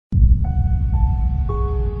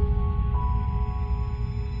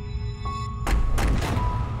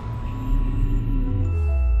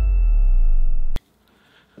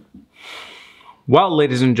Well,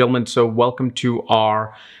 ladies and gentlemen, so welcome to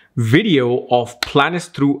our video of planets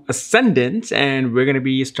through ascendants, and we're going to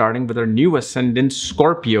be starting with our new ascendant,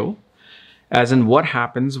 Scorpio, as in what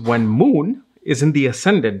happens when Moon is in the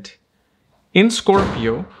ascendant in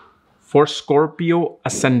Scorpio for Scorpio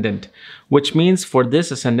ascendant, which means for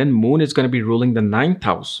this ascendant, Moon is going to be ruling the 9th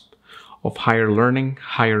house of higher learning,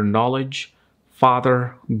 higher knowledge,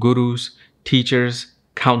 father, gurus, teachers,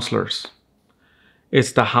 counselors.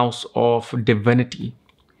 It's the house of divinity,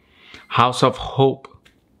 house of hope.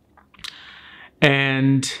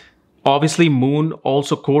 And obviously Moon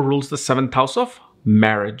also co-rules the 7th house of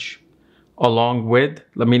marriage, along with,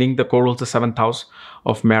 meaning the co-rules the 7th house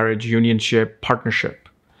of marriage, unionship, partnership.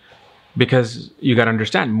 Because you got to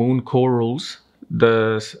understand, Moon co-rules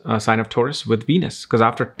the sign of Taurus with Venus. Because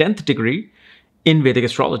after 10th degree in Vedic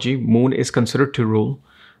astrology, Moon is considered to rule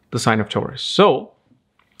the sign of Taurus. So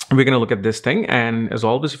we're going to look at this thing. And as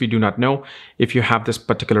always, if you do not know, if you have this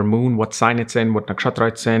particular moon, what sign it's in, what nakshatra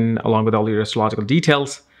it's in, along with all your astrological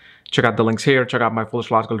details, check out the links here. Check out my full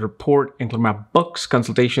astrological report, including my books,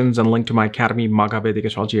 consultations, and link to my academy, Magha Vedic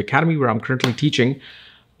Astrology Academy, where I'm currently teaching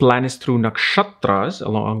planets through nakshatras,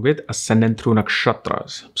 along with ascendant through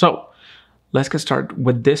nakshatras. So let's get started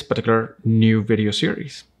with this particular new video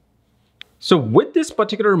series. So with this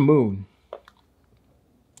particular moon,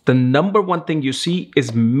 the number one thing you see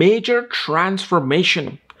is major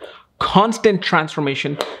transformation, constant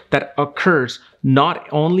transformation that occurs not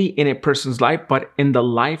only in a person's life, but in the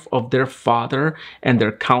life of their father and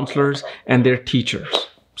their counselors and their teachers.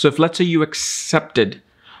 So if let's say you accepted,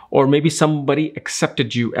 or maybe somebody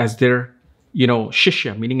accepted you as their,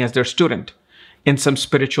 shishya, meaning as their student in some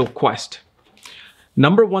spiritual quest.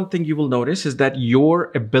 Number one thing you will notice is that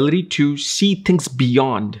your ability to see things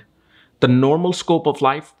beyond the normal scope of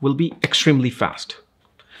life will be extremely fast.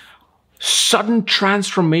 Sudden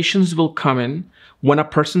transformations will come in when a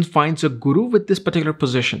person finds a guru with this particular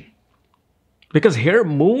position. Because here,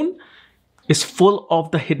 Moon is full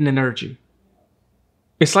of the hidden energy.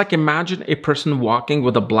 It's like, imagine a person walking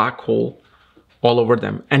with a black hole all over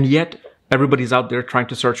them, and yet everybody's out there trying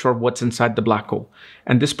to search for what's inside the black hole.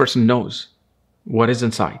 And this person knows what is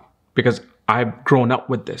inside because I've grown up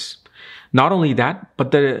with this. Not only that,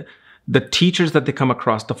 but the teachers that they come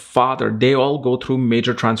across, the father, they all go through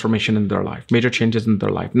major transformation in their life, major changes in their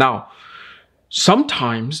life. Now,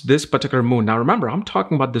 sometimes this particular moon, now remember, I'm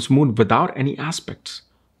talking about this moon without any aspects,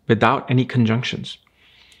 without any conjunctions.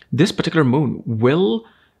 This particular moon will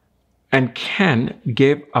and can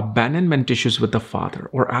give abandonment issues with the father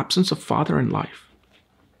or absence of father in life.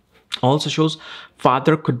 Also shows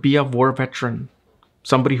father could be a war veteran,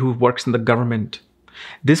 somebody who works in the government.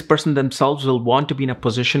 This person themselves will want to be in a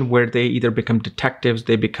position where they either become detectives,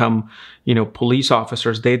 they become, police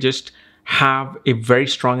officers. They just have a very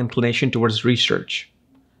strong inclination towards research.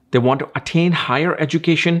 They want to attain higher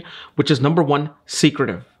education, which is number one,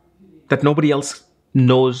 secretive, that nobody else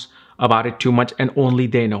knows about it too much and only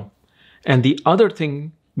they know. And the other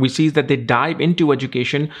thing we see is that they dive into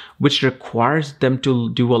education, which requires them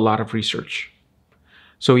to do a lot of research.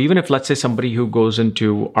 So even if, let's say, somebody who goes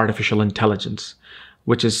into artificial intelligence,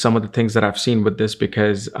 which is some of the things that I've seen with this,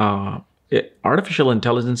 because artificial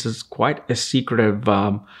intelligence is quite a secretive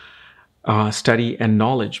study and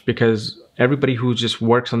knowledge, because everybody who just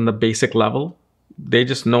works on the basic level, they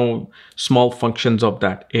just know small functions of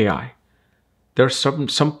that AI. There are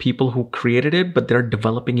some people who created it, but they're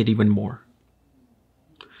developing it even more.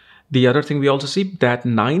 The other thing we also see, that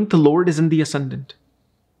 9th Lord is in the ascendant,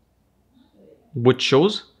 which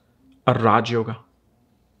shows a Raj Yoga.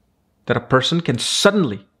 That a person can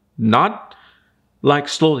suddenly, not like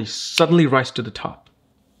slowly, suddenly rise to the top.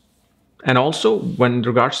 And also, when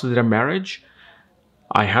regards to their marriage,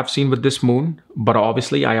 I have seen with this moon, but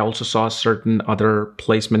obviously I also saw a certain other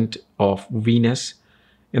placement of Venus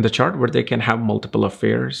in the chart where they can have multiple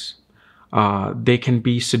affairs. They can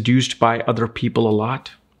be seduced by other people a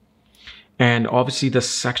lot. And obviously the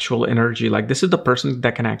sexual energy, like this is the person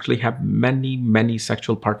that can actually have many, many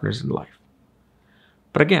sexual partners in life.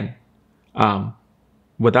 But again,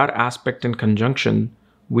 without aspect and conjunction,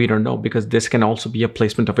 we don't know, because this can also be a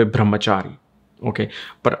placement of a brahmachari. Okay,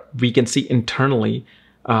 but we can see internally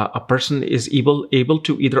a person is able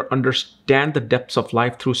to either understand the depths of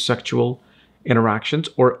life through sexual interactions,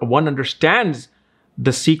 or one understands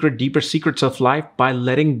the deeper secrets of life by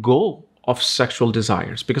letting go of sexual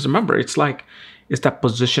desires. Because remember, it's that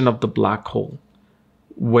position of the black hole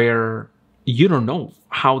where you don't know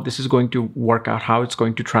how this is going to work out, how it's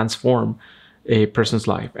going to transform a person's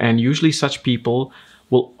life. And usually such people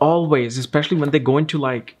will always, especially when they go into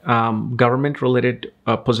like government related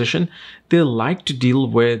position, they like to deal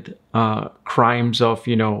with crimes of,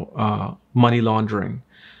 money laundering,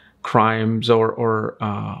 crimes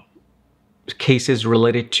or cases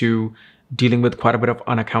related to dealing with quite a bit of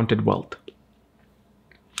unaccounted wealth.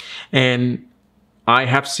 And I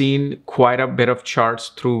have seen quite a bit of charts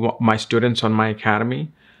through my students on my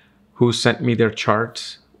academy who sent me their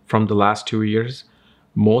charts from the last 2 years.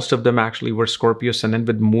 Most of them actually were Scorpio ascendant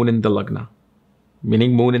with moon in the lagna,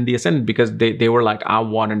 meaning moon in the ascendant, because they were like, I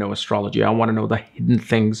want to know astrology. I want to know the hidden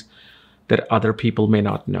things that other people may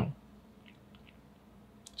not know.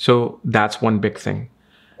 So that's one big thing.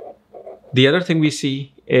 The other thing we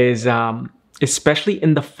see is, especially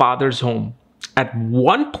in the father's home, at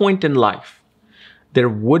one point in life, there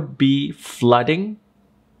would be flooding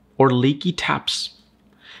or leaky taps,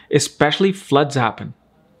 especially floods happen.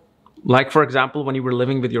 Like, for example, when you were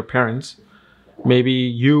living with your parents, maybe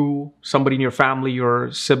you, somebody in your family,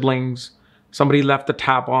 your siblings, somebody left the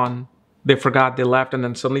tap on, they forgot, they left, and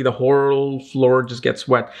then suddenly the whole floor just gets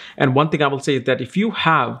wet. And one thing I will say is that if you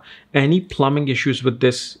have any plumbing issues with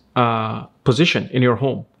this position in your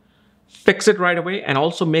home, fix it right away, and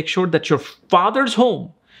also make sure that your father's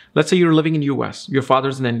home, let's say you're living in US, your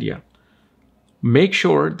father's in India, make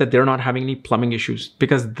sure that they're not having any plumbing issues,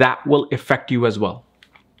 because that will affect you as well.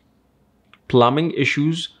 Plumbing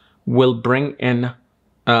issues will bring in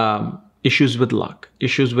issues with luck,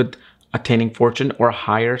 issues with attaining fortune or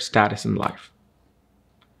higher status in life.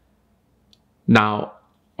 Now,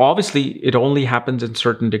 obviously, it only happens in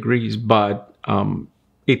certain degrees, but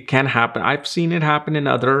it can happen. I've seen it happen in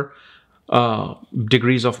other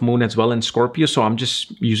degrees of moon as well in Scorpio, so I'm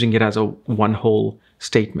just using it as a one whole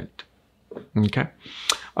statement. Okay,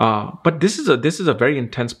 but this is a very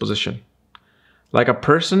intense position. Like, a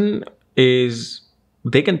person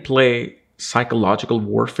they can play psychological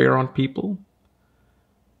warfare on people,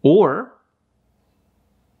 or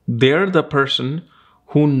they're the person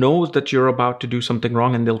who knows that you're about to do something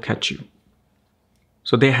wrong and they'll catch you.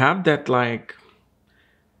 So they have that like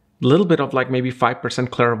little bit of like maybe 5%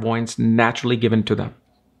 clairvoyance naturally given to them.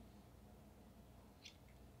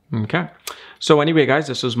 Okay. So anyway, guys,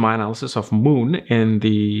 this was my analysis of moon in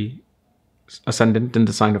the ascendant in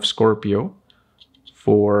the sign of Scorpio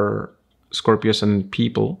for Scorpio ascendant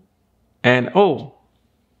people. And oh,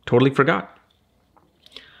 totally forgot.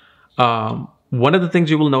 One of the things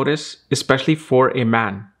you will notice, especially for a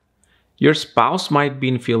man, your spouse might be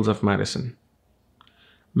in fields of medicine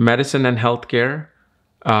and healthcare.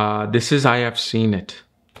 I have seen it.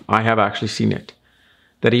 I have actually seen it.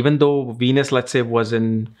 That even though Venus, let's say, was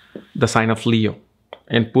in the sign of Leo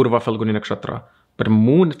in Purva Falguni Nakshatra, but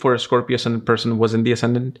moon for a Scorpio ascendant person was in the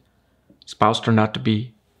ascendant, spouse turned out to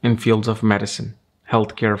be in fields of medicine,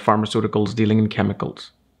 healthcare, pharmaceuticals, dealing in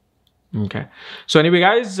chemicals. Okay. So anyway,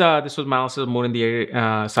 guys, this was my analysis of moon in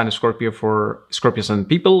the sign of Scorpio for Scorpio ascendant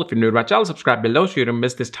people. If you're new to my channel, subscribe below so you don't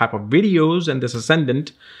miss this type of videos and this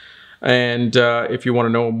ascendant. And if you want to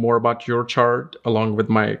know more about your chart along with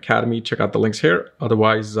my academy, check out the links here.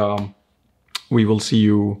 Otherwise, we will see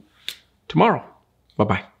you tomorrow.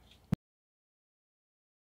 Bye-bye.